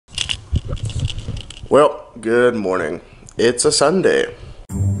Well, good morning. It's a Sunday.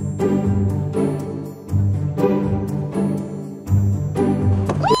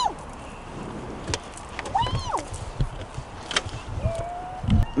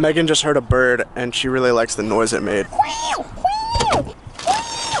 Megan just heard a bird and she really likes the noise it made.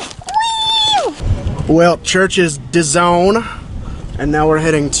 Well, church is DAZN, and now we're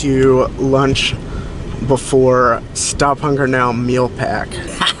heading to lunch before Stop Hunger Now meal pack.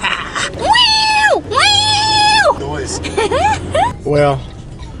 Noise. Well,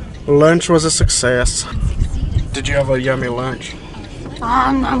 lunch was a success. Did you have a yummy lunch?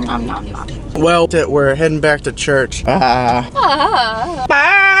 Well, we're heading back to church.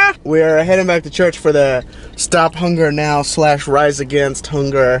 We're heading back to church for the Stop Hunger Now / Rise Against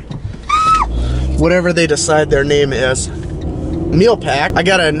Hunger, whatever they decide their name is, meal pack. I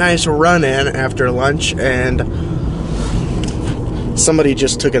got a nice run in after lunch and somebody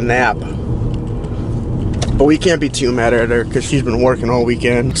just took a nap. But we can't be too mad at her because she's been working all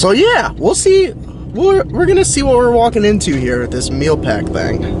weekend. So yeah, we'll see. We're gonna see what we're walking into here at this meal pack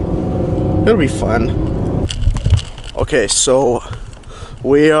thing. It'll be fun. Okay, so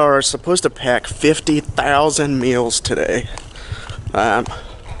we are supposed to pack 50,000 meals today.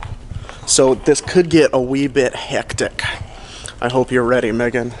 So this could get a wee bit hectic. I hope you're ready,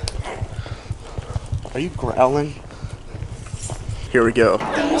 Megan. Are you growling? Here we go.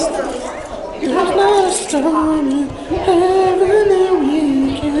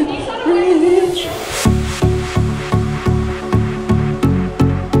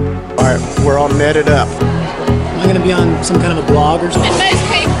 Alright, we're all netted up. Am I gonna be on some kind of a blog or something? Nice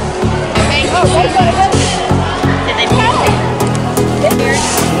cake.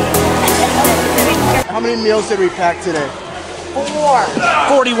 How many meals did we pack today?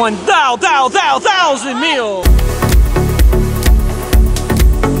 41,000 meals!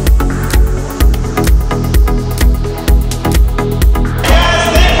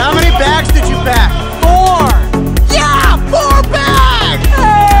 How many bags did you pack? 4! Yeah! 4 bags!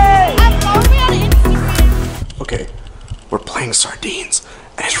 Hey! Okay, we're playing sardines,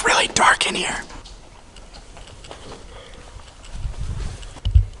 and it's really dark in here.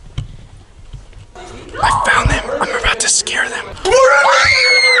 I found them. I'm about to scare them.